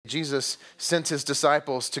Jesus sent his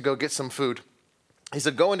disciples to go get some food. He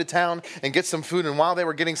said, go into town and get some food. And while they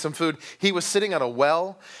were getting some food, he was sitting at a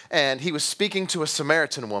well and he was speaking to a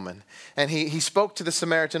Samaritan woman. And he spoke to the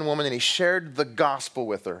Samaritan woman and he shared the gospel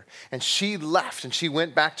with her. And she left and she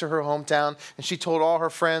went back to her hometown and she told all her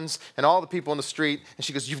friends and all the people in the street. And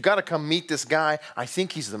she goes, you've got to come meet this guy. I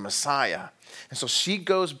think he's the Messiah. And so she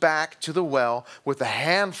goes back to the well with a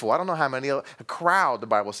handful, I don't know how many, a crowd, the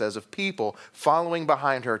Bible says, of people following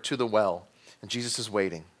behind her to the well. And Jesus is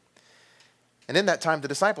waiting. And in that time, the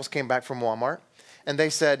disciples came back from Walmart, and they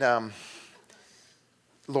said,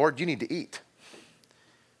 Lord, you need to eat.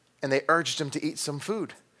 And they urged him to eat some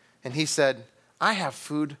food. And he said, I have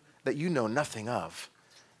food that you know nothing of.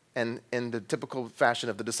 And in the typical fashion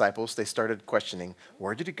of the disciples, they started questioning,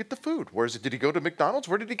 where did he get the food? Did he go to McDonald's?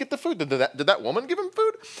 Where did he get the food? Did that woman give him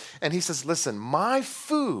food? And he says, listen, my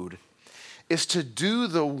food is to do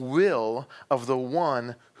the will of the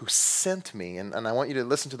one who sent me. And I want you to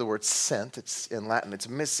listen to the word sent. It's in Latin, it's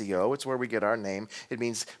missio. It's where we get our name. It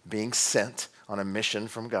means being sent on a mission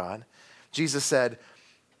from God. Jesus said,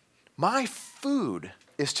 my food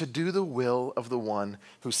is to do the will of the one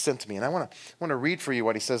who sent me. And I want to read for you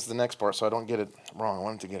what he says the next part so I don't get it wrong. I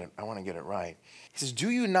want to get it right. He says, do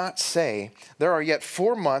you not say, there are yet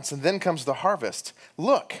 4 months and then comes the harvest?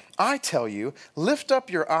 Look, I tell you, lift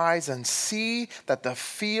up your eyes and see that the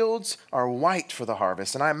fields are white for the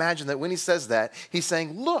harvest. And I imagine that when he says that, he's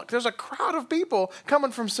saying, look, there's a crowd of people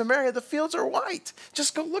coming from Samaria. The fields are white.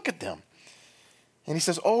 Just go look at them. And he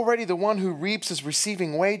says, already the one who reaps is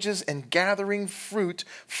receiving wages and gathering fruit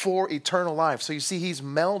for eternal life. So you see, he's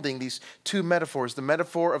melding these two metaphors, the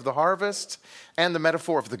metaphor of the harvest and the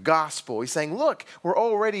metaphor of the gospel. He's saying, look, we're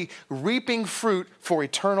already reaping fruit for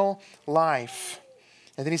eternal life.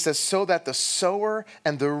 And then he says, so that the sower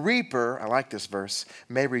and the reaper, I like this verse,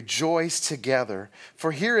 may rejoice together.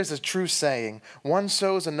 For here is a true saying, one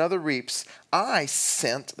sows, another reaps. I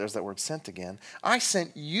sent, there's that word sent again, I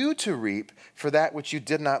sent you to reap for that which you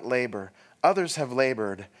did not labor. Others have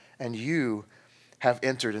labored, and you have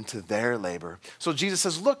entered into their labor. So Jesus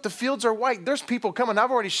says, look, the fields are white. There's people coming.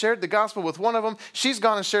 I've already shared the gospel with one of them. She's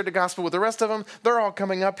gone and shared the gospel with the rest of them. They're all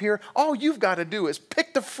coming up here. All you've got to do is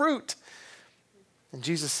pick the fruit. And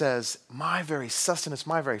Jesus says, my very sustenance,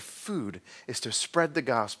 my very food is to spread the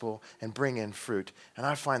gospel and bring in fruit. And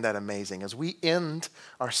I find that amazing. As we end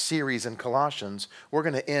our series in Colossians, we're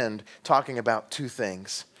going to end talking about two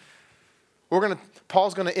things.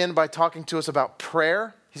 Paul's going to end by talking to us about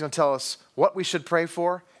prayer. He's going to tell us what we should pray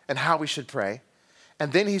for and how we should pray.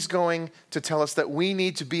 And then he's going to tell us that we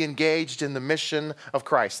need to be engaged in the mission of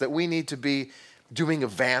Christ, that we need to be doing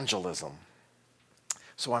evangelism.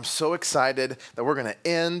 So I'm so excited that we're going to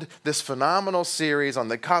end this phenomenal series on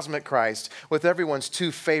the cosmic Christ with everyone's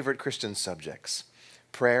two favorite Christian subjects,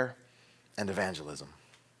 prayer and evangelism.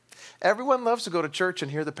 Everyone loves to go to church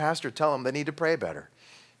and hear the pastor tell them they need to pray better.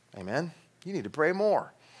 Amen? You need to pray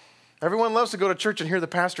more. Everyone loves to go to church and hear the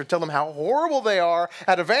pastor tell them how horrible they are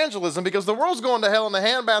at evangelism because the world's going to hell in the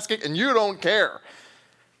handbasket and you don't care.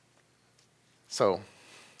 So,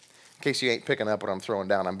 in case you ain't picking up what I'm throwing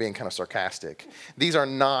down, I'm being kind of sarcastic. These are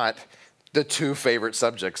not the two favorite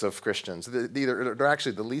subjects of Christians. They're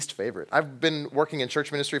actually the least favorite. I've been working in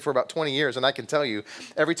church ministry for about 20 years, and I can tell you,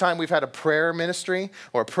 every time we've had a prayer ministry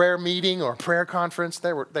or a prayer meeting or a prayer conference,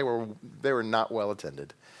 they were not well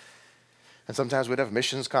attended. And sometimes we'd have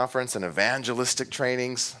missions conference and evangelistic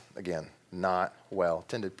trainings. Again, not well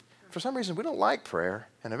attended. For some reason, we don't like prayer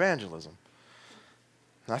and evangelism.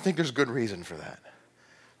 And I think there's good reason for that.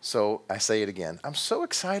 So I say it again. I'm so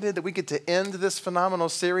excited that we get to end this phenomenal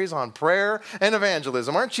series on prayer and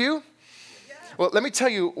evangelism. Aren't you? Yeah. Well, let me tell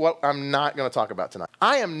you what I'm not going to talk about tonight.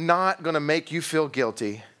 I am not going to make you feel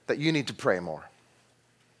guilty that you need to pray more.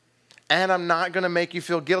 And I'm not going to make you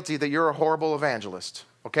feel guilty that you're a horrible evangelist,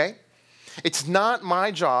 okay? It's not my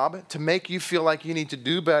job to make you feel like you need to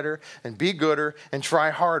do better and be gooder and try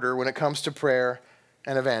harder when it comes to prayer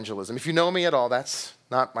and evangelism. If you know me at all, that's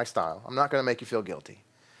not my style. I'm not going to make you feel guilty.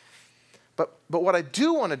 But what I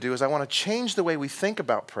do want to do is I want to change the way we think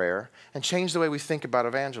about prayer and change the way we think about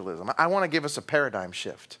evangelism. I want to give us a paradigm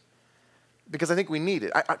shift because I think we need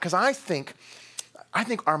it. Because I think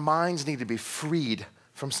our minds need to be freed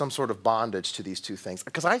from some sort of bondage to these two things.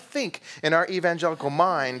 Because I think in our evangelical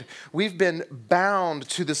mind, we've been bound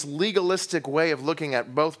to this legalistic way of looking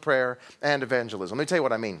at both prayer and evangelism. Let me tell you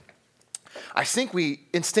what I mean. I think we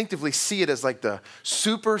instinctively see it as like the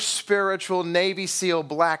super spiritual Navy SEAL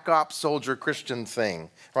Black Ops soldier Christian thing,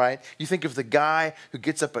 right? You think of the guy who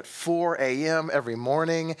gets up at 4 a.m. every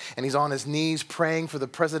morning and he's on his knees praying for the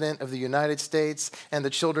President of the United States and the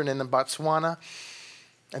children in Botswana.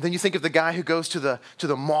 And then you think of the guy who goes to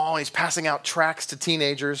the mall and he's passing out tracts to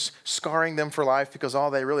teenagers, scarring them for life because all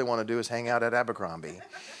they really want to do is hang out at Abercrombie.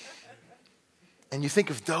 And you think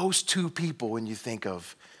of those two people when you think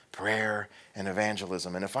of prayer and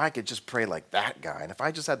evangelism. And if I could just pray like that guy, and if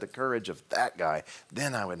I just had the courage of that guy,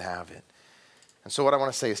 then I would have it. And so what I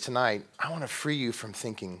want to say is tonight, I want to free you from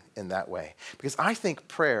thinking in that way. Because I think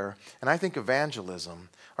prayer and I think evangelism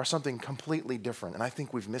are something completely different. And I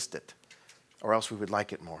think we've missed it, or else we would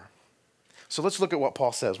like it more. So let's look at what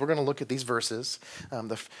Paul says. We're going to look at these verses,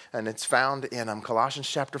 and it's found in Colossians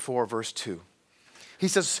chapter 4, verse 2. He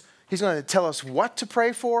says, he's going to tell us what to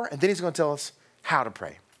pray for, and then he's going to tell us how to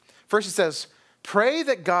pray. First he says, pray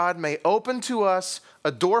that God may open to us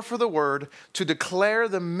a door for the word to declare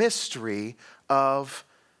the mystery of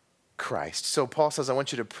Christ. So Paul says, I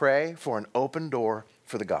want you to pray for an open door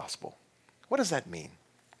for the gospel. What does that mean?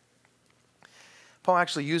 Paul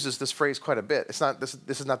actually uses this phrase quite a bit.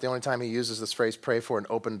 This is not the only time he uses this phrase, pray for an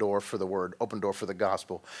open door for the word, open door for the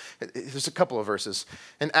gospel. There's a couple of verses.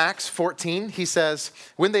 In Acts 14, he says,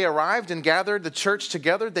 when they arrived and gathered the church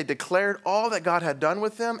together, they declared all that God had done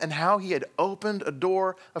with them and how he had opened a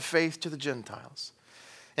door of faith to the Gentiles.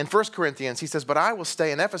 In 1 Corinthians, he says, but I will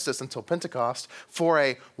stay in Ephesus until Pentecost, for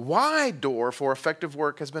a wide door for effective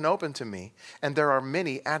work has been opened to me, and there are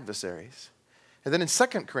many adversaries. And then in 2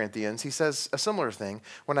 Corinthians, he says a similar thing.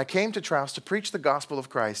 When I came to Troas to preach the gospel of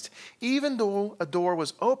Christ, even though a door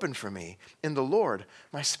was open for me in the Lord,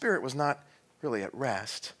 my spirit was not really at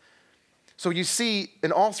rest. So you see,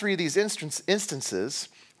 in all three of these instances,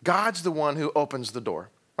 God's the one who opens the door,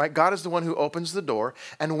 right? God is the one who opens the door.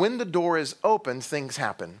 And when the door is opened, things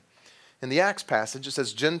happen. In the Acts passage, it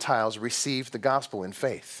says Gentiles received the gospel in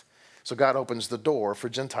faith. So God opens the door for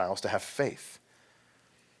Gentiles to have faith.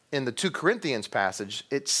 In the 2 Corinthians passage,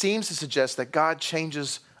 it seems to suggest that God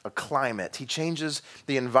changes a climate. He changes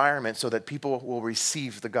the environment so that people will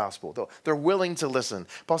receive the gospel. They're willing to listen.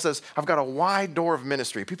 Paul says, I've got a wide door of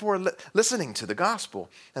ministry. People are listening to the gospel,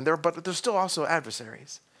 but there's still also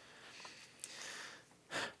adversaries.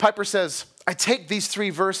 Piper says, I take these three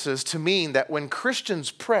verses to mean that when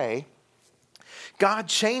Christians pray, God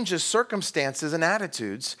changes circumstances and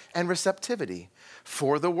attitudes and receptivity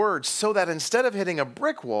for the word, so that instead of hitting a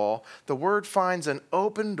brick wall, the word finds an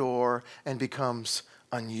open door and becomes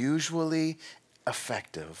unusually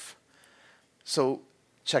effective. So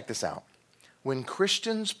check this out. When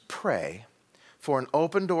Christians pray for an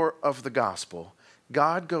open door of the gospel,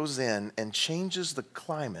 God goes in and changes the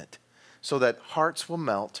climate so that hearts will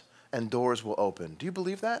melt and doors will open. Do you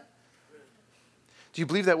believe that? Do you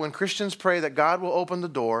believe that when Christians pray that God will open the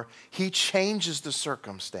door, he changes the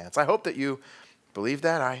circumstance? I hope that you believe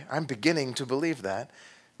that. I'm beginning to believe that.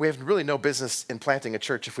 We have really no business in planting a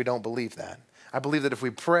church if we don't believe that. I believe that if we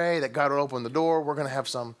pray that God will open the door, we're going to have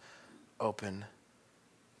some open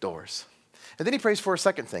doors. And then he prays for a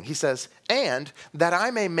second thing. He says, and that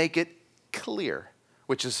I may make it clear,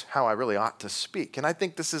 which is how I really ought to speak. And I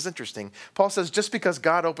think this is interesting. Paul says, just because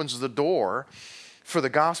God opens the door for the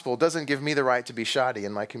gospel doesn't give me the right to be shoddy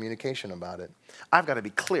in my communication about it. I've got to be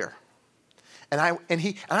clear. And I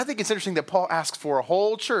think it's interesting that Paul asks for a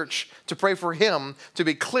whole church to pray for him to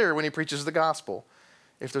be clear when he preaches the gospel.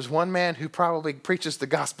 If there's one man who probably preaches the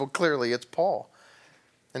gospel clearly, it's Paul.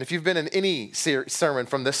 And if you've been in any sermon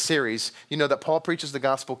from this series, you know that Paul preaches the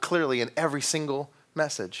gospel clearly in every single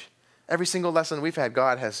message. Every single lesson we've had,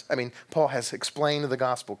 Paul has explained the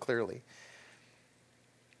gospel clearly.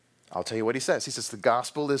 I'll tell you what he says. He says the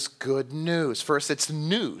gospel is good news. First, it's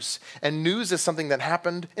news. And news is something that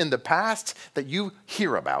happened in the past that you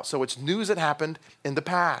hear about. So it's news that happened in the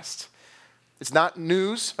past. It's not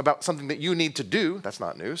news about something that you need to do. That's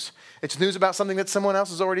not news. It's news about something that someone else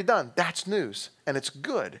has already done. That's news. And it's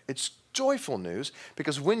good. It's joyful news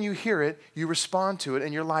because when you hear it, you respond to it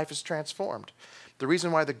and your life is transformed. The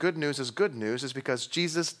reason why the good news is because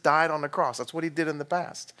Jesus died on the cross. That's what he did in the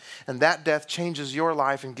past. And that death changes your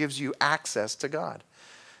life and gives you access to God.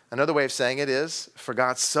 Another way of saying it is, for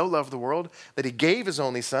God so loved the world that he gave his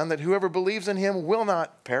only son, that whoever believes in him will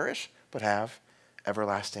not perish, but have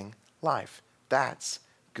everlasting life. That's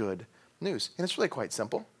good news. And it's really quite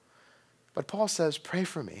simple. But Paul says, pray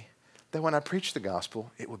for me that when I preach the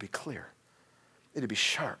gospel, it will be clear. It'll be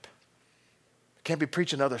sharp. I can't be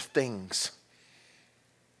preaching other things.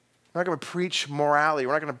 We're not going to preach morality.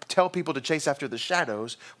 We're not going to tell people to chase after the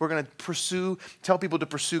shadows. We're going to tell people to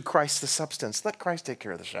pursue Christ the substance. Let Christ take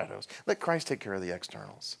care of the shadows. Let Christ take care of the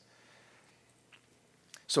externals.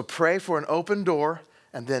 So pray for an open door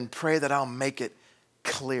and then pray that I'll make it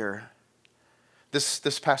clear.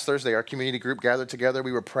 This past Thursday, our community group gathered together.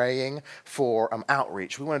 We were praying for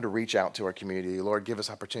outreach. We wanted to reach out to our community. Lord, give us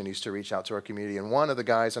opportunities to reach out to our community. And one of the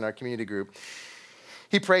guys in our community group,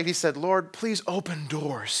 he prayed, he said, Lord, please open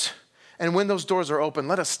doors. And when those doors are open,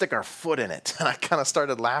 let us stick our foot in it. And I kind of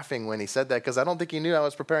started laughing when he said that because I don't think he knew I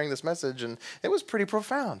was preparing this message, and it was pretty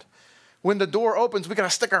profound. When the door opens, we got to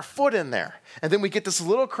stick our foot in there. And then we get this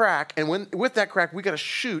little crack, and with that crack, we got to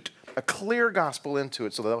shoot a clear gospel into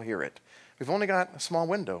it so they'll hear it. We've only got a small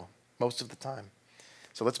window most of the time.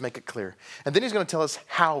 So let's make it clear. And then he's going to tell us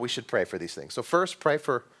how we should pray for these things. So first, pray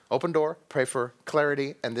for open door, pray for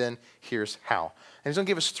clarity, and then here's how. And he's going to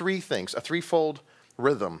give us three things, a threefold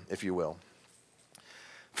rhythm, if you will.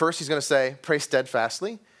 First, he's going to say, pray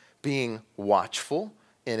steadfastly, being watchful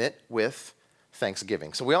in it with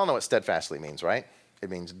thanksgiving. So we all know what steadfastly means, right? It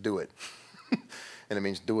means do it. And it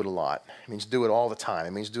means do it a lot. It means do it all the time.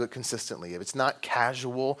 It means do it consistently. If it's not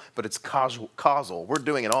casual, but it's causal, we're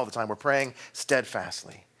doing it all the time. We're praying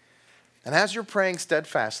steadfastly. And as you're praying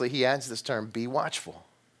steadfastly, he adds this term, be watchful.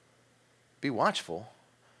 Be watchful.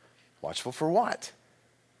 Watchful for what?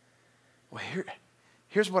 Well,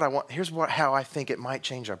 here's what I want. How I think it might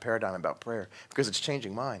change our paradigm about prayer, because it's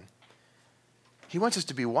changing mine. He wants us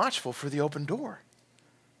to be watchful for the open door.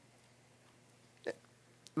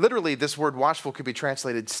 Literally, this word watchful could be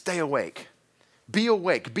translated stay awake. Be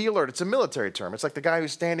awake, be alert. It's a military term. It's like the guy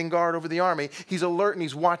who's standing guard over the army. He's alert and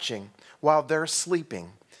he's watching while they're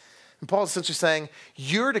sleeping. And Paul's essentially saying,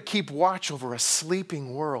 you're to keep watch over a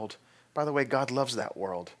sleeping world. By the way, God loves that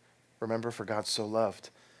world. Remember, for God so loved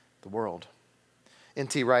the world.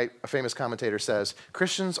 N.T. Wright, a famous commentator, says,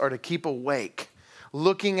 Christians are to keep awake,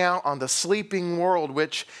 looking out on the sleeping world,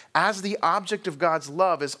 which, as the object of God's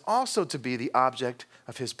love, is also to be the object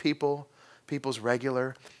of his people's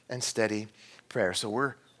regular and steady prayer. So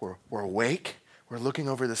we're awake, we're looking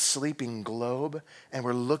over the sleeping globe, and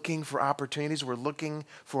we're looking for opportunities, we're looking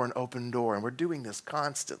for an open door, and we're doing this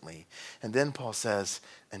constantly. And then Paul says,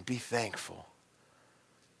 and be thankful.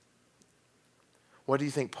 What do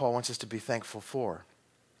you think Paul wants us to be thankful for?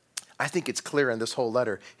 I think it's clear in this whole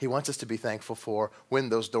letter. He wants us to be thankful for when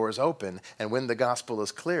those doors open and when the gospel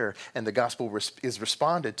is clear and the gospel is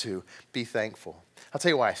responded to. Be thankful. I'll tell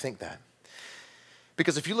you why I think that.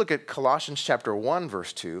 Because if you look at Colossians chapter 1,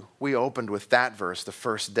 verse 2, we opened with that verse the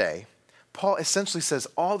first day. Paul essentially says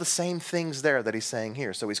all the same things there that he's saying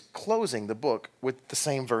here. So he's closing the book with the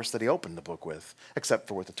same verse that he opened the book with, except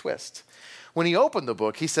for with a twist. When he opened the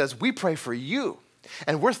book, he says, we pray for you.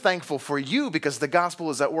 And we're thankful for you because the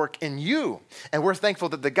gospel is at work in you. And we're thankful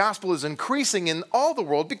that the gospel is increasing in all the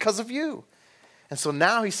world because of you. And so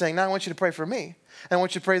now he's saying, now I want you to pray for me. And I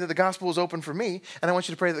want you to pray that the gospel is open for me. And I want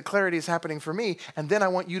you to pray that clarity is happening for me. And then I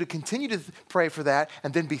want you to continue to pray for that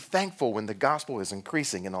and then be thankful when the gospel is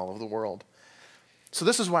increasing in all of the world. So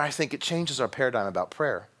this is why I think it changes our paradigm about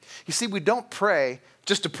prayer. You see, we don't pray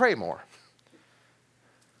just to pray more.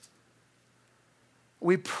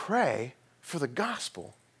 We pray for the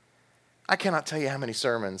gospel. I cannot tell you how many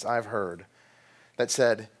sermons I've heard that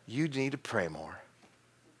said, you need to pray more.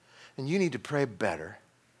 And you need to pray better.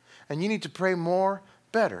 And you need to pray more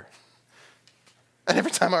better. And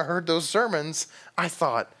every time I heard those sermons, I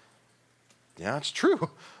thought, yeah, it's true.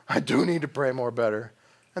 I do need to pray more better.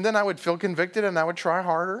 And then I would feel convicted and I would try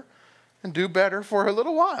harder and do better for a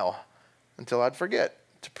little while until I'd forget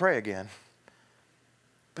to pray again.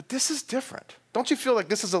 But this is different. Don't you feel like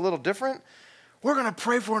this is a little different? We're going to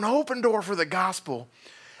pray for an open door for the gospel.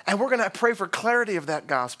 And we're going to pray for clarity of that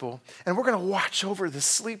gospel. And we're going to watch over the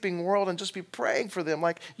sleeping world and just be praying for them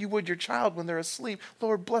like you would your child when they're asleep.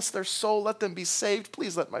 Lord, bless their soul. Let them be saved.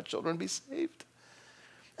 Please let my children be saved.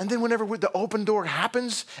 And then whenever the open door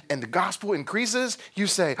happens and the gospel increases, you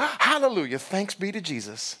say, hallelujah, thanks be to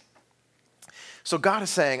Jesus. So God is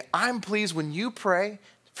saying, I'm pleased when you pray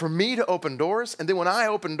for me to open doors, and then when I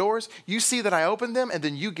open doors, you see that I open them, and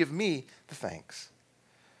then you give me the thanks.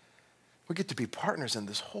 We get to be partners in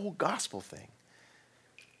this whole gospel thing.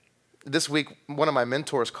 This week, one of my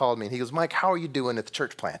mentors called me, and he goes, Mike, how are you doing at the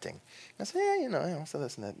church planting? I said, so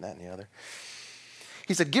this and that and the other.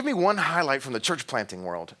 He said, give me one highlight from the church planting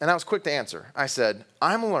world. And I was quick to answer. I said,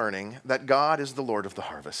 I'm learning that God is the Lord of the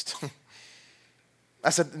harvest. I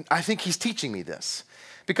said, I think he's teaching me this.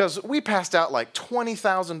 Because we passed out like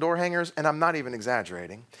 20,000 door hangers, and I'm not even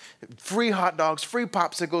exaggerating. Free hot dogs, free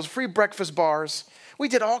popsicles, free breakfast bars. We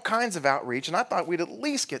did all kinds of outreach, and I thought we'd at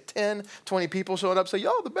least get 10, 20 people showing up and say,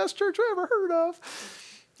 y'all, the best church I ever heard of.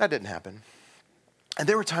 That didn't happen. And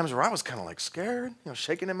there were times where I was kind of like scared,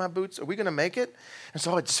 shaking in my boots. Are we going to make it? And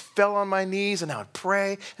so I just fell on my knees and I would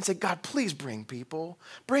pray and say, God, please bring people.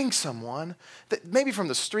 Bring someone. That maybe from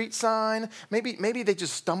the street sign. Maybe they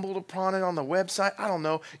just stumbled upon it on the website. I don't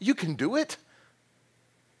know. You can do it.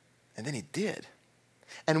 And then he did.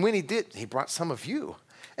 And when he did, he brought some of you.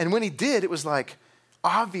 And when he did, it was like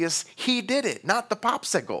obvious he did it, not the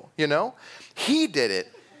popsicle, He did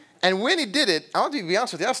it. And when he did it, I'll be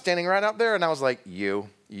honest with you, I was standing right out there and I was like,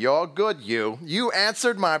 you're good, you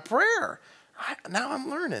answered my prayer. Now I'm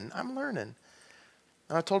learning. And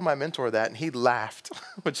I told my mentor that and he laughed,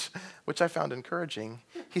 which I found encouraging.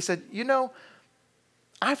 He said,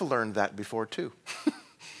 I've learned that before too.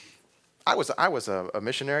 I was a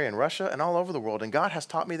missionary in Russia and all over the world, and God has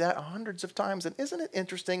taught me that hundreds of times. And isn't it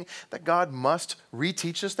interesting that God must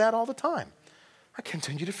reteach us that all the time? I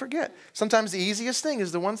continue to forget. Sometimes the easiest thing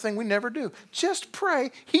is the one thing we never do. Just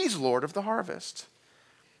pray, he's Lord of the harvest.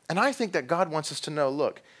 And I think that God wants us to know,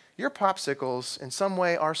 look, your popsicles in some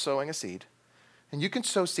way are sowing a seed. And you can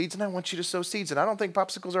sow seeds, and I want you to sow seeds. And I don't think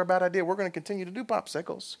popsicles are a bad idea. We're going to continue to do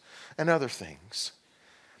popsicles and other things.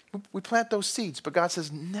 We plant those seeds, but God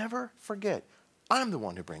says, never forget, I'm the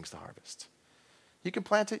one who brings the harvest. You can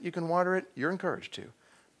plant it, you can water it, you're encouraged to,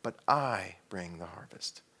 but I bring the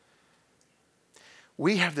harvest.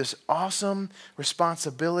 We have this awesome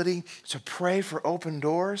responsibility to pray for open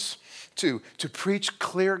doors, to preach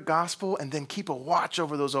clear gospel, and then keep a watch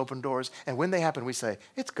over those open doors. And when they happen, we say,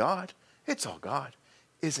 it's God. It's all God.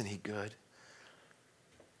 Isn't he good?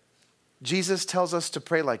 Jesus tells us to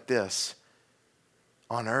pray like this,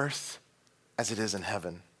 on earth as it is in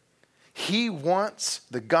heaven. He wants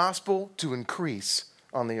the gospel to increase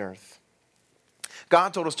on the earth.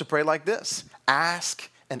 God told us to pray like this, ask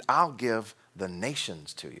and I'll give the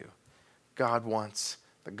nations to you. God wants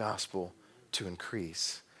the gospel to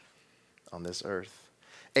increase on this earth.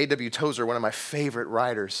 A.W. Tozer, one of my favorite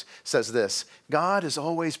writers, says this, God is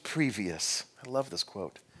always previous. I love this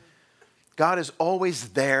quote. God is always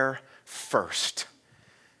there first.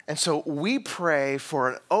 And so we pray for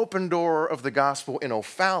an open door of the gospel in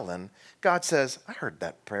O'Fallon. God says, I heard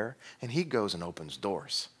that prayer. And he goes and opens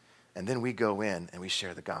doors. And then we go in and we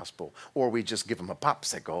share the gospel. Or we just give them a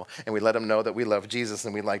popsicle and we let them know that we love Jesus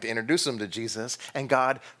and we'd like to introduce them to Jesus. And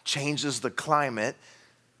God changes the climate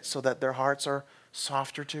so that their hearts are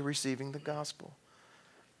softer to receiving the gospel.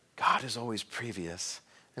 God is always previous.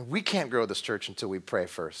 And we can't grow this church until we pray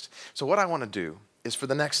first. So what I want to do is for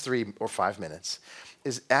the next 3 or 5 minutes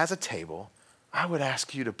is as a table, I would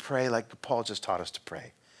ask you to pray like Paul just taught us to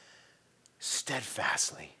pray.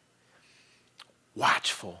 Steadfastly,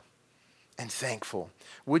 watchful, and thankful.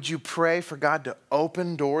 Would you pray for God to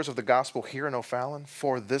open doors of the gospel here in O'Fallon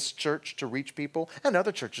for this church to reach people and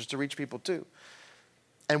other churches to reach people too?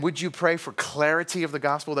 And would you pray for clarity of the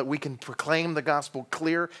gospel, that we can proclaim the gospel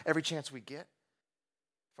clear every chance we get?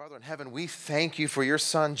 Father in heaven, we thank you for your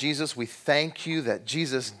son, Jesus. We thank you that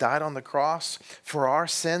Jesus died on the cross for our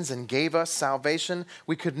sins and gave us salvation.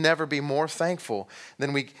 We could never be more thankful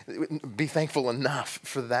than be thankful enough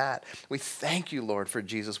for that. We thank you, Lord, for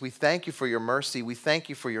Jesus. We thank you for your mercy. We thank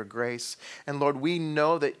you for your grace. And Lord, we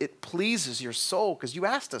know that it pleases your soul because you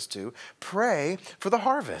asked us to pray for the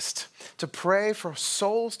harvest, to pray for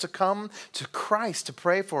souls to come to Christ, to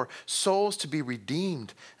pray for souls to be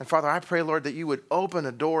redeemed. And Father, I pray, Lord, that you would open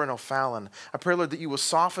a door in O'Fallon. I pray, Lord, that you will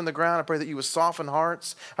soften the ground. I pray that you will soften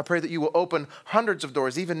hearts. I pray that you will open hundreds of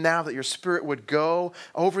doors, even now, that your Spirit would go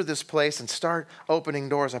over this place and start opening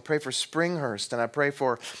doors. I pray for Springhurst, and I pray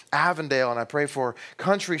for Avondale, and I pray for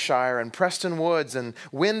Countryshire, and Preston Woods, and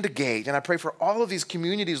Windgate, and I pray for all of these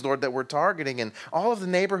communities, Lord, that we're targeting, and all of the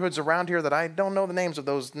neighborhoods around here that I don't know the names of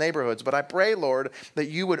those neighborhoods, but I pray, Lord, that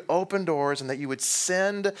you would open doors and that you would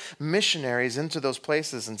send missionaries into those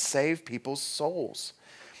places and save people's souls.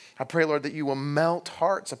 I pray, Lord, that you will melt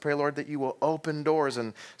hearts. I pray, Lord, that you will open doors.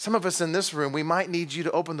 And some of us in this room, we might need you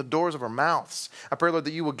to open the doors of our mouths. I pray, Lord,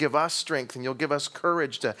 that you will give us strength and you'll give us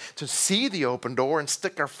courage to see the open door and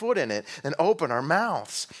stick our foot in it and open our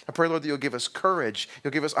mouths. I pray, Lord, that you'll give us courage,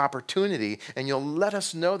 you'll give us opportunity, and you'll let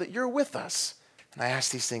us know that you're with us. And I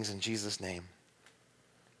ask these things in Jesus' name.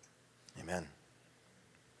 Amen.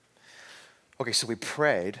 Okay, so we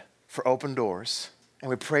prayed for open doors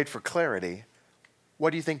and we prayed for clarity. What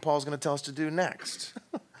do you think Paul's going to tell us to do next?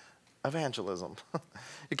 Evangelism.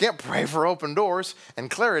 You can't pray for open doors and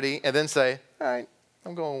clarity and then say, all right,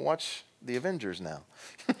 I'm going to watch the Avengers now.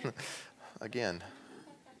 Again.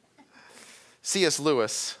 C.S.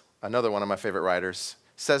 Lewis, another one of my favorite writers,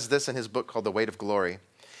 says this in his book called The Weight of Glory.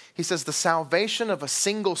 He says the salvation of a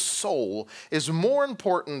single soul is more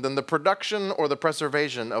important than the production or the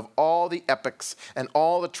preservation of all the epics and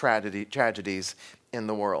all the tragedies in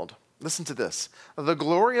the world. Listen to this. The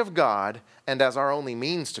glory of God, and as our only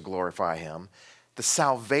means to glorify him, the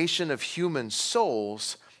salvation of human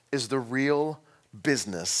souls is the real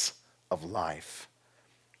business of life.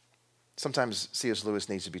 Sometimes C.S. Lewis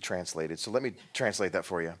needs to be translated, so let me translate that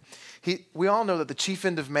for you. We all know that the chief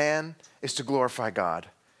end of man is to glorify God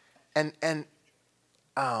and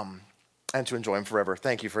to enjoy him forever.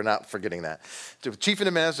 Thank you for not forgetting that. The chief end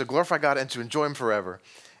of man is to glorify God and to enjoy him forever.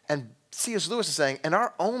 And C.S. Lewis is saying, and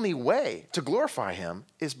our only way to glorify him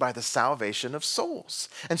is by the salvation of souls.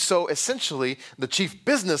 And so essentially, the chief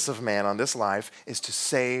business of man on this life is to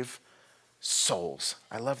save souls.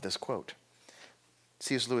 I love this quote.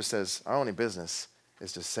 C.S. Lewis says, our only business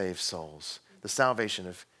is to save souls, the salvation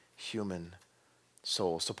of human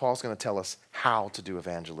souls. So Paul's going to tell us how to do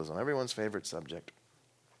evangelism, everyone's favorite subject.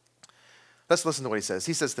 Let's listen to what he says.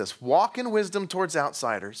 He says this, walk in wisdom towards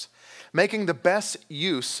outsiders, making the best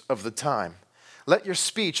use of the time. Let your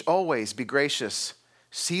speech always be gracious,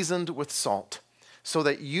 seasoned with salt, so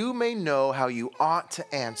that you may know how you ought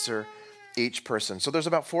to answer each person. So there's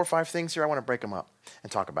about 4 or 5 things here. I want to break them up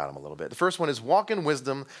and talk about them a little bit. The first one is walk in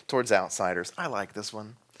wisdom towards outsiders. I like this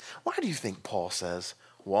one. Why do you think Paul says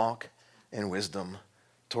walk in wisdom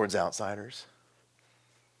towards outsiders?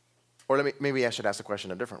 Or maybe I should ask the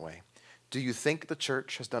question a different way. Do you think the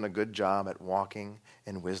church has done a good job at walking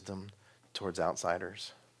in wisdom towards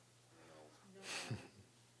outsiders? No.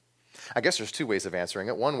 I guess there's 2 ways of answering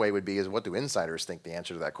it. One way would be is what do insiders think the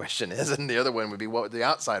answer to that question is? And the other one would be what do the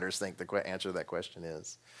outsiders think the answer to that question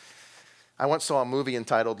is? I once saw a movie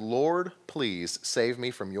entitled, Lord, Please Save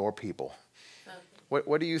Me from Your People. Okay.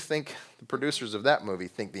 What do you think the producers of that movie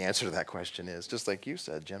think the answer to that question is? Just like you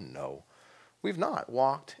said, Jim, no. We've not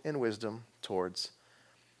walked in wisdom towards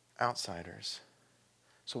outsiders.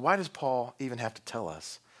 So why does Paul even have to tell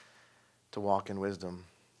us to walk in wisdom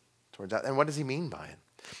towards outsiders? And what does he mean by it?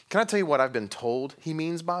 Can I tell you what I've been told he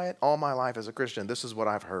means by it all my life as a Christian? This is what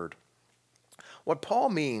I've heard. What Paul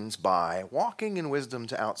means by walking in wisdom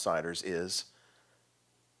to outsiders is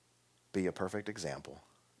be a perfect example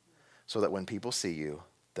so that when people see you,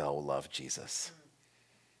 they'll love Jesus.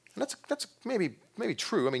 And that's maybe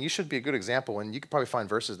true. I mean, you should be a good example, and you could probably find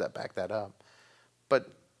verses that back that up.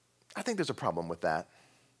 But I think there's a problem with that.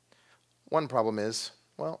 One problem is,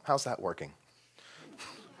 well, how's that working?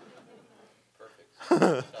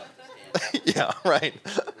 Yeah, right.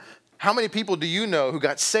 How many people do you know who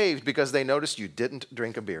got saved because they noticed you didn't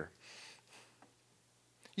drink a beer?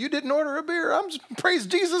 You didn't order a beer. Praise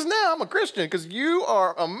Jesus now. I'm a Christian because you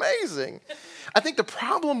are amazing. I think the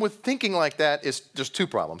problem with thinking like that is there's 2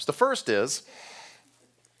 problems. The first is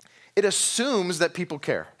it assumes that people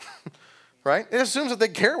care, right? It assumes that they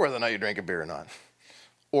care whether or not you drink a beer or not,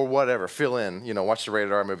 or whatever. Fill in, watch the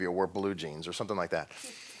rated R movie or wear blue jeans or something like that.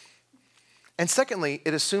 And secondly,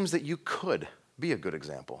 it assumes that you could be a good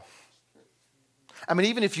example. I mean,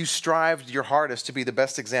 even if you strived your hardest to be the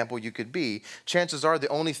best example you could be, chances are the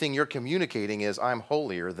only thing you're communicating is, I'm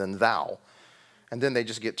holier than thou. And then they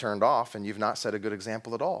just get turned off and you've not set a good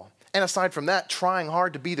example at all. And aside from that, trying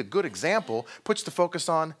hard to be the good example puts the focus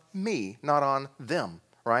on me, not on them,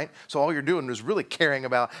 right? So all you're doing is really caring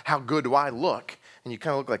about how good do I look. And you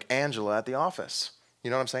kind of look like Angela at The Office.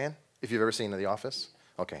 You know what I'm saying? If you've ever seen The Office.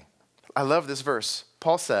 Okay. I love this verse.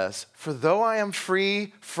 Paul says, for though I am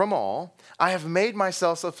free from all, I have made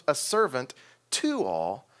myself a servant to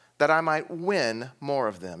all that I might win more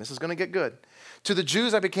of them. This is going to get good. To the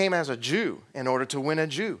Jews I became as a Jew in order to win a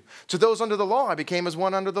Jew. To those under the law I became as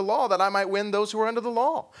one under the law that I might win those who are under the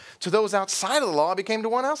law. To those outside of the law I became to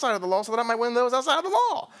one outside of the law so that I might win those outside of the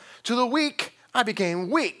law. To the weak I became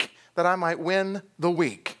weak that I might win the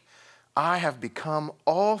weak. I have become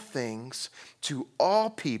all things to all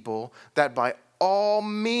people, that by all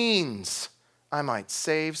means I might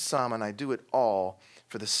save some, and I do it all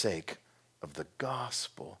for the sake of the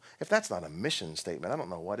gospel. If that's not a mission statement, I don't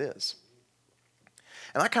know what is.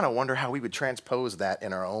 And I kind of wonder how we would transpose that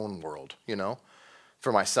in our own world,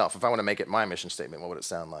 for myself. If I want to make it my mission statement, what would it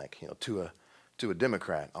sound like? To a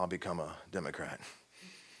Democrat, I'll become a Democrat.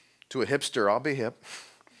 To a hipster, I'll be hip.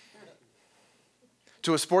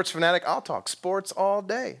 To a sports fanatic, I'll talk sports all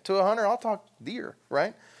day. To a hunter, I'll talk deer,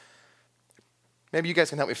 right? Maybe you guys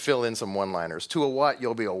can help me fill in some one-liners. To a what,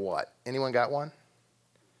 you'll be a what. Anyone got one?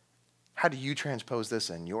 How do you transpose this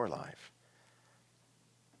in your life?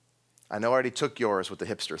 I know I already took yours with the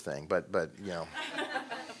hipster thing, but It's you,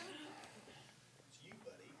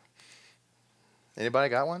 buddy. Anybody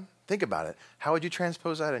got one? Think about it. How would you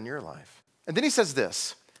transpose that in your life? And then he says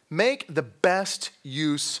this, Make the best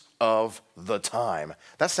use of the time.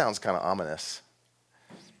 That sounds kind of ominous.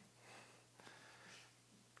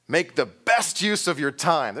 Make the best use of your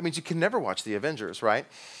time. That means you can never watch The Avengers, right?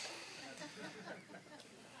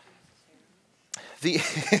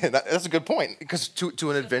 That's a good point, because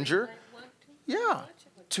to an Avenger, yeah,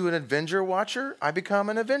 to an Avenger watcher, I become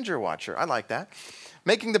an Avenger watcher. I like that.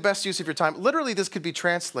 Making the best use of your time. Literally, this could be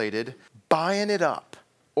translated buying it up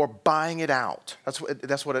or buying it out.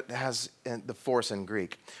 That's what it has in the force in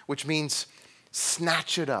Greek, which means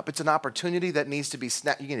snatch it up. It's an opportunity that needs to be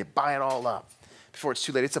snatched. You need to buy it all up before it's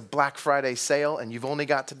too late. It's a Black Friday sale, and you've only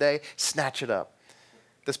got today. Snatch it up.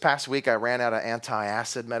 This past week, I ran out of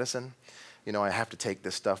anti-acid medicine. You know, I have to take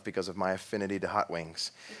this stuff because of my affinity to hot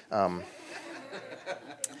wings. And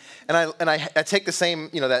I take the same,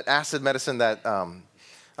 that acid medicine that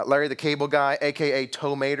Larry the Cable Guy, a.k.a.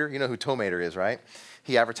 Tow Mater. You know who Tow Mater is, right?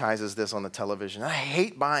 He advertises this on the television. And I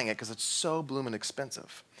hate buying it because it's so blooming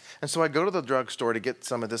expensive. And so I go to the drugstore to get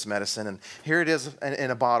some of this medicine, and here it is in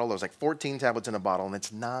a bottle. There's like 14 tablets in a bottle, and it's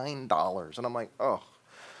 $9. And I'm like, oh,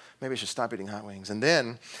 maybe I should stop eating hot wings. And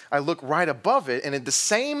then I look right above it, and in the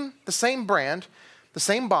same brand, the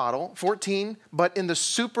same bottle, 14, but in the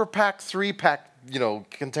super pack, 3-pack,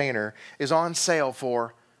 container, is on sale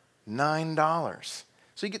for $9.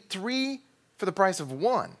 So you get 3 for the price of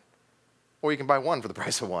 1, or you can buy 1 for the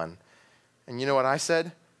price of 1. And you know what I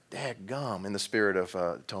said? Dadgum, in the spirit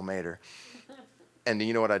of Tow Mater. And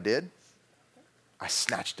you know what I did? I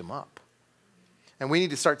snatched them up. And we need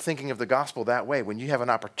to start thinking of the gospel that way. When you have an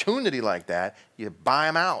opportunity like that, you buy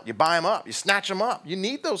them out, you buy them up, you snatch them up. You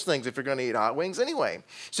need those things if you're going to eat hot wings anyway.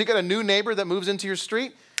 So you got a new neighbor that moves into your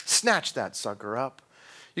street, snatch that sucker up.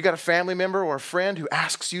 You got a family member or a friend who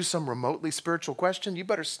asks you some remotely spiritual question, you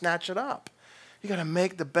better snatch it up. You got to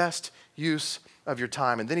make the best use of your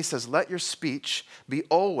time. And then he says, let your speech be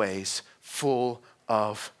always full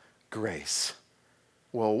of grace.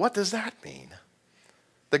 Well, what does that mean?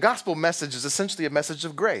 The gospel message is essentially a message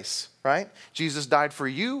of grace, right? Jesus died for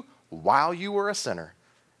you while you were a sinner,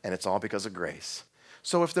 and it's all because of grace.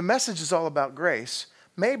 So if the message is all about grace,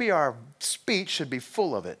 maybe our speech should be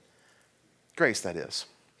full of it. Grace, that is.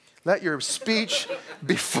 Let your speech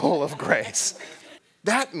be full of grace.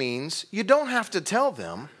 That means you don't have to tell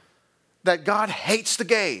them that God hates the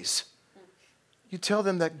gays. You tell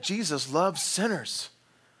them that Jesus loves sinners.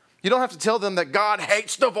 You don't have to tell them that God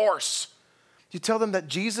hates divorce. You tell them that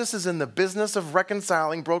Jesus is in the business of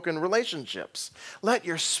reconciling broken relationships. Let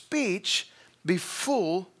your speech be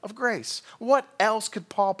full of grace. What else could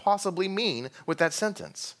Paul possibly mean with that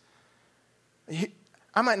sentence?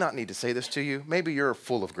 I might not need to say this to you. Maybe you're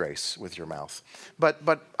full of grace with your mouth. But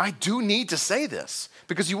I do need to say this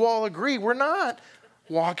because you all agree we're not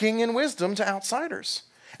walking in wisdom to outsiders.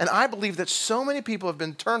 And I believe that so many people have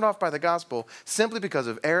been turned off by the gospel simply because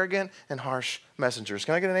of arrogant and harsh messengers.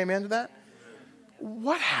 Can I get an amen to that?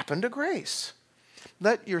 What happened to grace?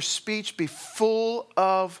 Let your speech be full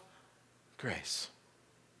of grace.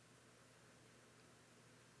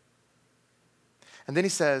 And then he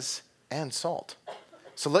says, and salt.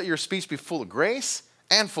 So let your speech be full of grace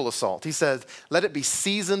and full of salt. He says, let it be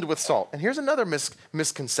seasoned with salt. And here's another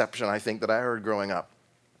misconception, I think, that I heard growing up.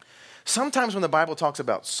 Sometimes when the Bible talks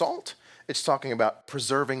about salt, it's talking about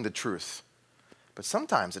preserving the truth. But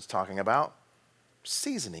sometimes it's talking about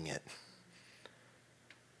seasoning it.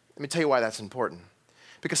 Let me tell you why that's important.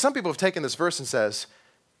 Because some people have taken this verse and says,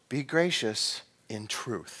 be gracious in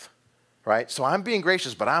truth, right? So I'm being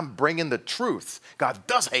gracious, but I'm bringing the truth. God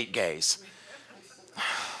does hate gays.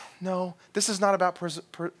 No, this is not about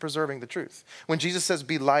preserving the truth. When Jesus says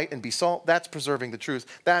be light and be salt, that's preserving the truth.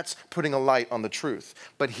 That's putting a light on the truth.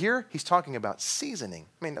 But here he's talking about seasoning.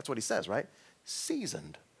 I mean, that's what he says, right?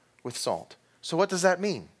 Seasoned with salt. So what does that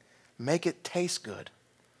mean? Make it taste good.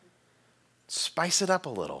 Spice it up a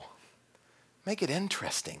little. Make it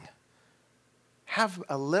interesting. Have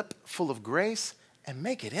a lip full of grace and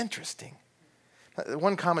make it interesting.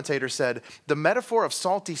 One commentator said, the metaphor of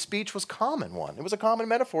salty speech was a common one. It was a common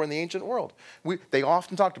metaphor in the ancient world. They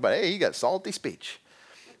often talked about, hey, you got salty speech.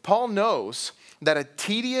 Paul knows that a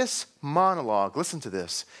tedious monologue, listen to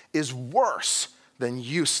this, is worse than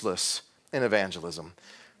useless in evangelism.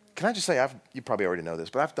 Can I just say, you probably already know this,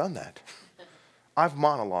 but I've done that. I've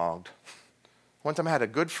monologued. One time I had a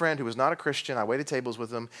good friend who was not a Christian. I waited tables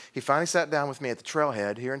with him. He finally sat down with me at the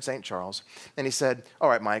Trailhead here in St. Charles, and he said, all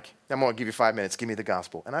right, Mike, I'm going to give you 5 minutes. Give me the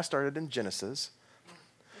gospel. And I started in Genesis,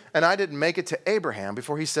 and I didn't make it to Abraham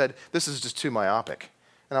before he said, this is just too myopic.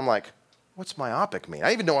 And I'm like, what's myopic mean? I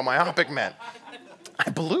didn't even know what myopic meant. I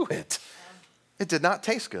blew it. It did not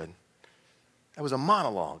taste good. It was a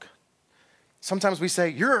monologue. Sometimes we say,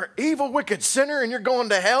 you're an evil, wicked sinner and you're going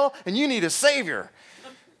to hell and you need a savior.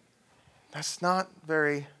 That's not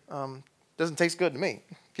very, doesn't taste good to me,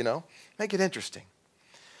 Make it interesting.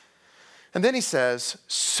 And then he says,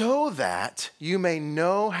 so that you may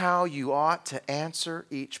know how you ought to answer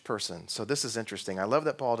each person. So this is interesting. I love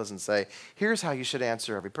that Paul doesn't say, here's how you should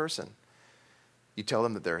answer every person. You tell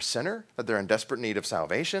them that they're a sinner, that they're in desperate need of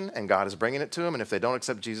salvation, and God is bringing it to them. And if they don't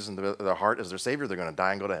accept Jesus into their heart as their Savior, they're going to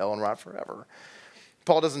die and go to hell and rot forever.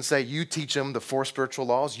 Paul doesn't say, you teach them the 4 spiritual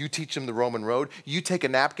laws, you teach them the Roman road, you take a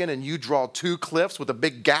napkin and you draw 2 cliffs with a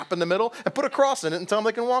big gap in the middle and put a cross in it and tell them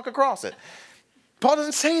they can walk across it. Paul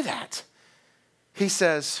doesn't say that. He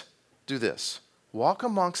says, do this. Walk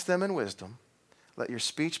amongst them in wisdom. Let your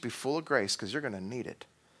speech be full of grace because you're going to need it.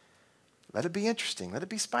 Let it be interesting. Let it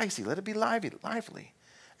be spicy. Let it be lively.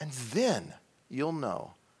 And then you'll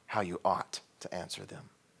know how you ought to answer them.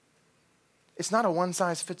 It's not a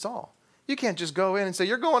one-size-fits-all. You can't just go in and say,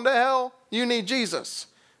 you're going to hell. You need Jesus.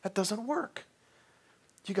 That doesn't work.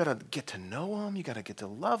 You got to get to know them. You got to get to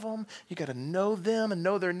love them. You got to know them and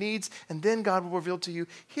know their needs. And then God will reveal to you,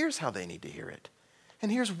 here's how they need to hear it.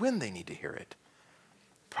 And here's when they need to hear it.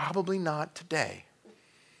 Probably not today.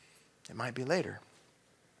 It might be later.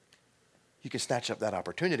 You can snatch up that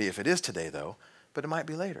opportunity if it is today, though, but it might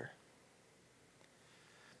be later.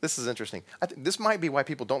 This is interesting. I think this might be why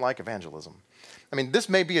people don't like evangelism. I mean, this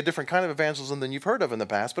may be a different kind of evangelism than you've heard of in the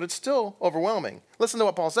past, but it's still overwhelming. Listen to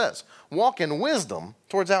what Paul says. Walk in wisdom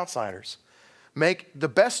towards outsiders. Make the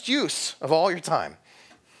best use of all your time.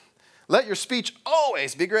 Let your speech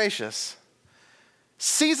always be gracious.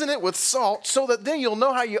 Season it with salt so that then you'll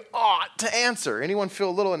know how you ought to answer. Anyone feel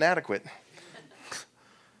a little inadequate?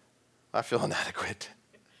 I feel inadequate.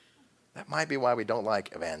 That might be why we don't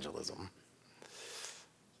like evangelism.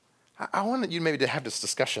 I wanted you maybe to have this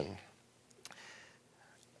discussion.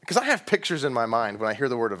 Because I have pictures in my mind when I hear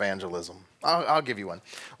the word evangelism. I'll give you one.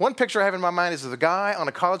 One picture I have in my mind is of a guy on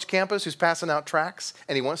a college campus who's passing out tracts,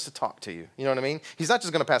 and he wants to talk to you. You know what I mean? He's not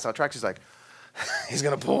just going to pass out tracts. He's like, he's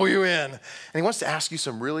going to pull you in. And he wants to ask you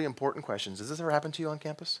some really important questions. Has this ever happened to you on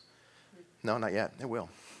campus? No, not yet. It will.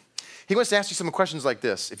 He wants to ask you some questions like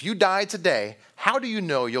this. If you die today, how do you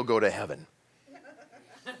know you'll go to heaven?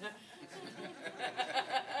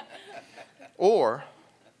 Or,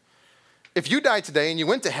 if you died today and you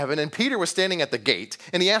went to heaven and Peter was standing at the gate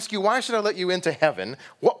and he asked you, why should I let you into heaven?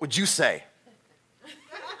 What would you say?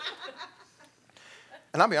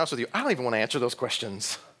 And I'll be honest with you, I don't even want to answer those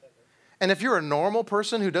questions. And if you're a normal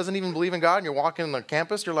person who doesn't even believe in God and you're walking on the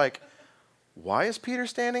campus, you're like, why is Peter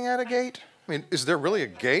standing at a gate? I mean, is there really a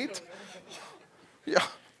gate? Yeah.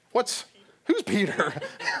 Who's Peter?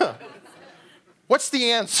 What's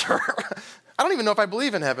the answer? I don't even know if I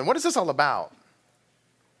believe in heaven. What is this all about?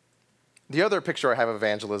 The other picture I have of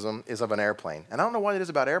evangelism is of an airplane. And I don't know what it is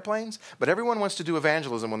about airplanes, but everyone wants to do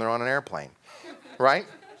evangelism when they're on an airplane, right?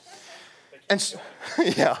 And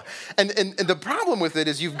yeah, and the problem with it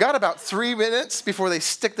is you've got about 3 minutes before they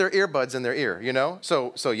stick their earbuds in their ear,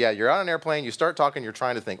 So yeah, you're on an airplane, you start talking, you're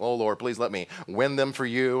trying to think, oh Lord, please let me win them for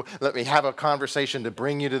you. Let me have a conversation to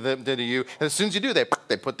bring you to you. And as soon as you do, they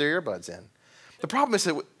put their earbuds in. The problem is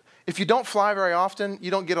that if you don't fly very often,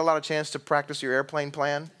 you don't get a lot of chance to practice your airplane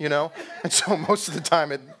plan, And so most of the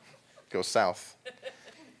time it goes south.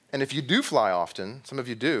 And if you do fly often, some of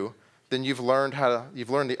you do, then you've learned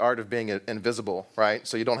the art of being invisible, right?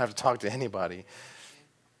 So you don't have to talk to anybody.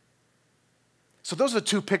 So those are the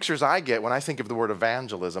 2 pictures I get when I think of the word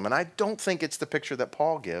evangelism. And I don't think it's the picture that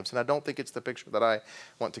Paul gives, and I don't think it's the picture that I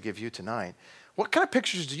want to give you tonight. What kind of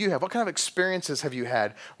pictures do you have? What kind of experiences have you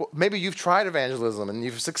had? Well, maybe you've tried evangelism and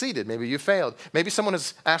you've succeeded. Maybe you failed. Maybe someone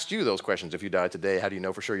has asked you those questions. If you died today, how do you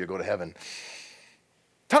know for sure you'll go to heaven?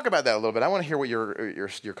 Talk about that a little bit. I want to hear what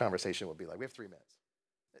your conversation will be like. We have 3 minutes.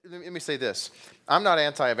 Let me say this. I'm not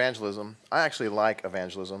anti-evangelism. I actually like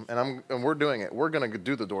evangelism, and we're doing it. We're going to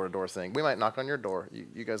do the door-to-door thing. We might knock on your door.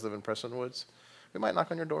 You guys live in Preston Woods? We might knock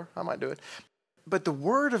on your door. I might do it. But the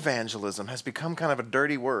word evangelism has become kind of a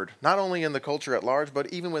dirty word, not only in the culture at large,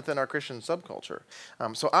 but even within our Christian subculture.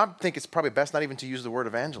 So I think it's probably best not even to use the word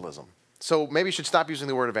evangelism. So maybe you should stop using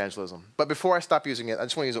the word evangelism. But before I stop using it, I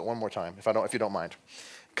just want to use it one more time, if you don't mind.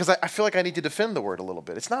 Because I feel like I need to defend the word a little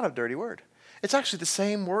bit. It's not a dirty word. It's actually the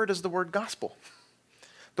same word as the word gospel.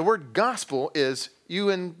 The word gospel is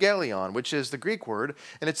euangelion, which is the Greek word,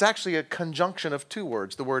 and it's actually a conjunction of 2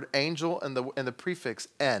 words, the word angel and the prefix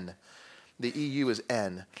N. The EU is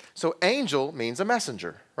N. So angel means a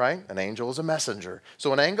messenger, right? An angel is a messenger.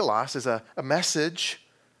 So an angelos is a message,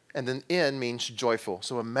 and then N means joyful.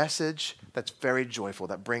 So a message that's very joyful,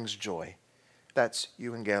 that brings joy. That's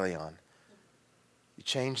euangelion.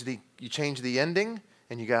 You change the ending,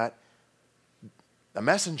 and you got a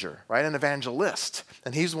messenger, right? An evangelist.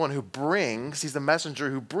 And he's the one who brings, he's the messenger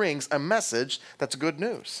who brings a message that's good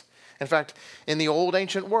news. In fact, in the old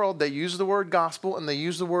ancient world, they used the word gospel and they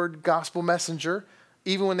used the word gospel messenger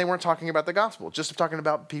even when they weren't talking about the gospel. Just talking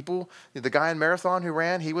about people, the guy in Marathon who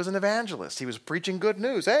ran, he was an evangelist. He was preaching good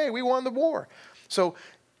news. Hey, we won the war. So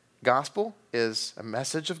gospel is a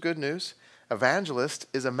message of good news. Evangelist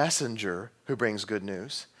is a messenger who brings good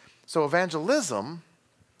news. So evangelism,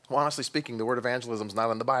 well, honestly speaking, the word evangelism is not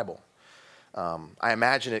in the Bible. I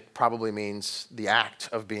imagine it probably means the act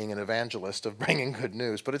of being an evangelist, of bringing good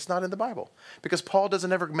news, but it's not in the Bible because Paul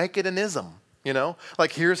doesn't ever make it an ism, you know?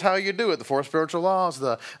 Like, here's how you do it, the four spiritual laws,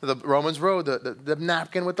 the Romans road, the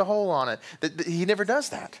napkin with the hole on it. He never does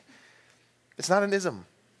that. It's not an ism.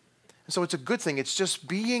 And so it's a good thing. It's just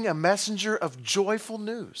being a messenger of joyful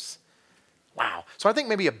news. Wow. So I think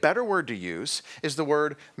maybe a better word to use is the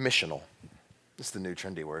word missional. It's the new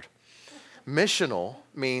trendy word. Missional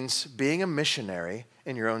means being a missionary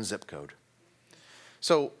in your own zip code.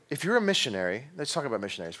 So if you're a missionary, let's talk about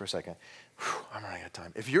missionaries for a second. I'm running out of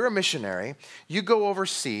time. If you're a missionary, you go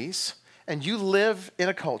overseas and you live in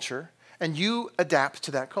a culture and you adapt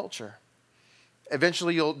to that culture.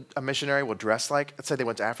 Eventually, a missionary will dress like, let's say they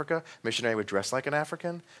went to Africa, a missionary would dress like an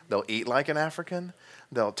African. They'll eat like an African.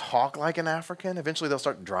 They'll talk like an African. Eventually, they'll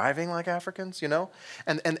start driving like Africans, you know?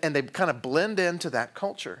 And they kind of blend into that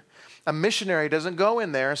culture. A missionary doesn't go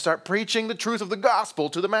in there and start preaching the truth of the gospel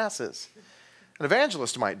to the masses. An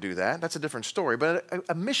evangelist might do that. That's a different story. But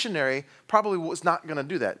a missionary probably was not going to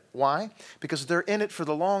do that. Why? Because they're in it for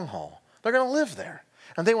the long haul. They're going to live there.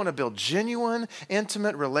 And they want to build genuine,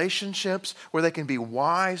 intimate relationships where they can be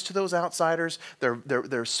wise to those outsiders.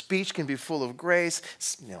 Their speech can be full of grace,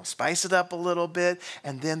 you know, spice it up a little bit,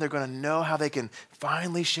 and then they're going to know how they can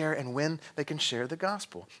finally share and when they can share the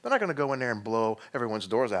gospel. They're not going to go in there and blow everyone's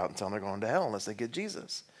doors out and tell them they're going to hell unless they get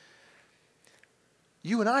Jesus.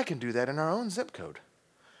 You and I can do that in our own zip code.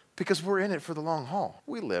 Because we're in it for the long haul.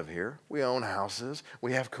 We live here. We own houses.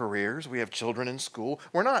 We have careers. We have children in school.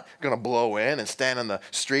 We're not going to blow in and stand on the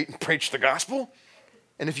street and preach the gospel.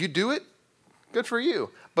 And if you do it, good for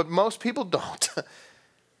you. But most people don't.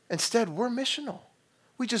 Instead, we're missional.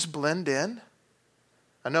 We just blend in.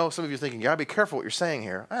 I know some of you are thinking, you got to be careful what you're saying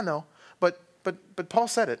here. I know. But Paul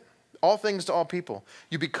said it. All things to all people.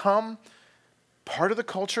 You become part of the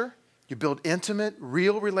culture. You build intimate,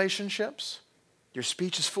 real relationships. Your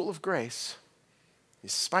speech is full of grace. You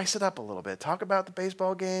spice it up a little bit. Talk about the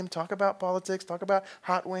baseball game. Talk about politics. Talk about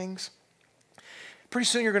hot wings. Pretty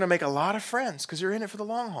soon you're going to make a lot of friends because you're in it for the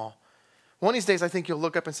long haul. One of these days I think you'll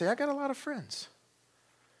look up and say, I got a lot of friends.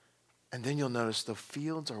 And then you'll notice the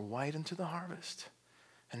fields are white into the harvest.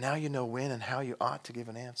 And now you know when and how you ought to give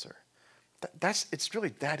an answer. It's really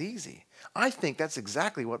that easy. I think that's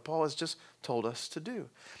exactly what Paul has just told us to do.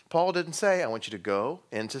 Paul didn't say, I want you to go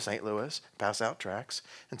into St. Louis, pass out tracts,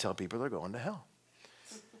 and tell people they're going to hell.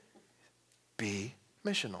 Be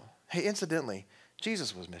missional. Hey, incidentally,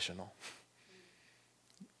 Jesus was missional.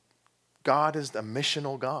 God is a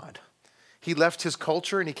missional God. He left his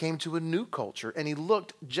culture and he came to a new culture, and he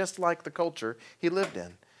looked just like the culture he lived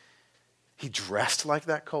in. He dressed like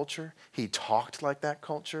that culture. He talked like that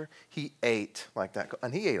culture. He ate like that.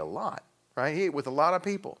 And he ate a lot, right? He ate with a lot of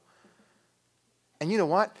people. And you know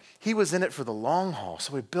what? He was in it for the long haul.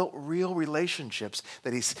 So he built real relationships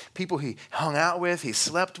that people he hung out with, he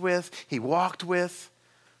slept with, he walked with.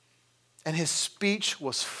 And his speech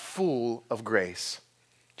was full of grace.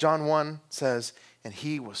 John 1 says, and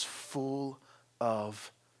he was full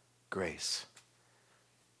of grace.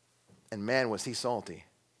 And man, was he salty.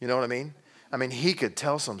 You know what I mean? I mean, he could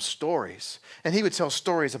tell some stories. And he would tell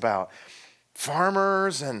stories about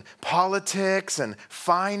farmers and politics and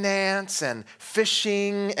finance and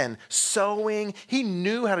fishing and sewing. He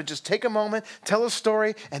knew how to just take a moment, tell a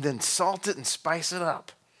story, and then salt it and spice it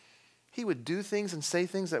up. He would do things and say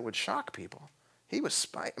things that would shock people. He was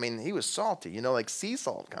salty, you know, like sea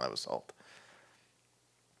salt kind of a salt.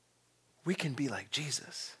 We can be like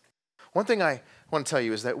Jesus. One thing I want to tell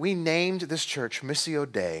you is that we named this church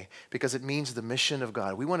Missio Dei because it means the mission of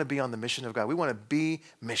God. We want to be on the mission of God. We want to be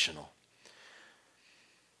missional.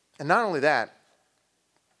 And not only that,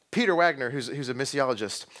 Peter Wagner, who's a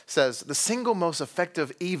missiologist, says the single most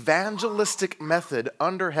effective evangelistic method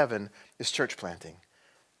under heaven is church planting.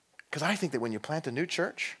 Because I think that when you plant a new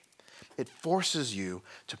church, it forces you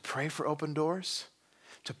to pray for open doors,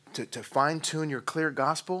 to fine-tune your clear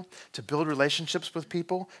gospel, to build relationships with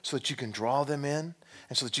people so that you can draw them in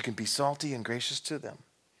and so that you can be salty and gracious to them.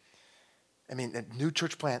 I mean, a new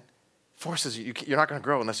church plant forces you. You're not going to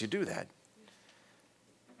grow unless you do that.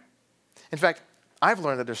 In fact, I've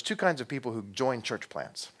learned that there's two kinds of people who join church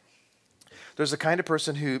plants. There's the kind of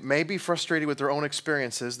person who may be frustrated with their own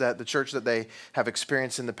experiences, that the church that they have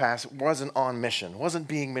experienced in the past wasn't on mission, wasn't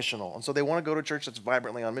being missional. And so they want to go to a church that's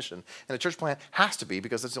vibrantly on mission. And a church plant has to be,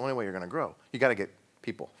 because that's the only way you're going to grow. You got to get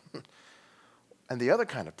people. And the other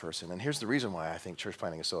kind of person, and here's the reason why I think church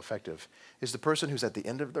planting is so effective, is the person who's at the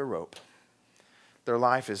end of their rope. Their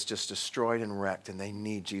life is just destroyed and wrecked, and they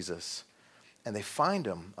need Jesus. And they find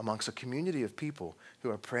him amongst a community of people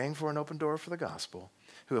who are praying for an open door for the gospel,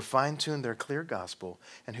 who have fine-tuned their clear gospel,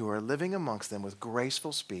 and who are living amongst them with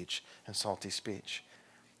graceful speech and salty speech.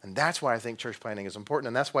 And that's why I think church planting is important,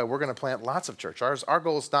 and that's why we're going to plant lots of church. Our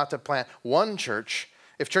goal is not to plant one church.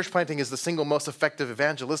 If church planting is the single most effective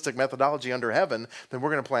evangelistic methodology under heaven, then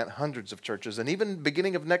we're going to plant hundreds of churches. And even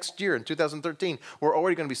beginning of next year, in 2013, we're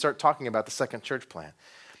already going to start talking about the second church plant.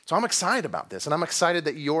 So I'm excited about this, and I'm excited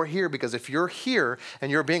that you're here, because if you're here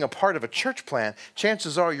and you're being a part of a church plant,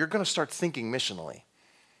 chances are you're going to start thinking missionally.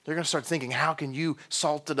 You're going to start thinking, how can you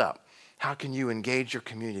salt it up? How can you engage your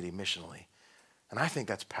community missionally? And I think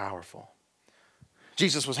that's powerful.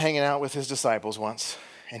 Jesus was hanging out with his disciples once,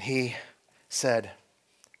 and he said,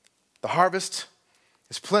 "The harvest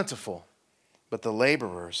is plentiful, but the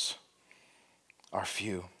laborers are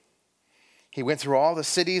few." He went through all the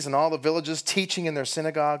cities and all the villages, teaching in their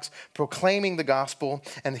synagogues, proclaiming the gospel,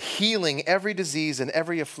 and healing every disease and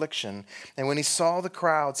every affliction. And when he saw the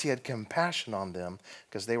crowds, he had compassion on them,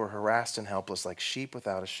 because they were harassed and helpless like sheep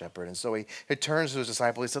without a shepherd. And so he turns to his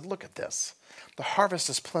disciple. He said, "Look at this. The harvest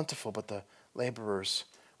is plentiful, but the laborers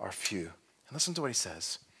are few." And listen to what he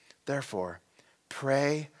says. "Therefore,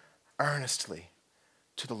 pray earnestly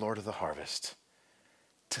to the Lord of the harvest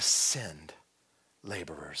to send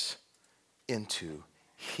laborers into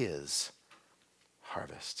his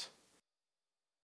harvest."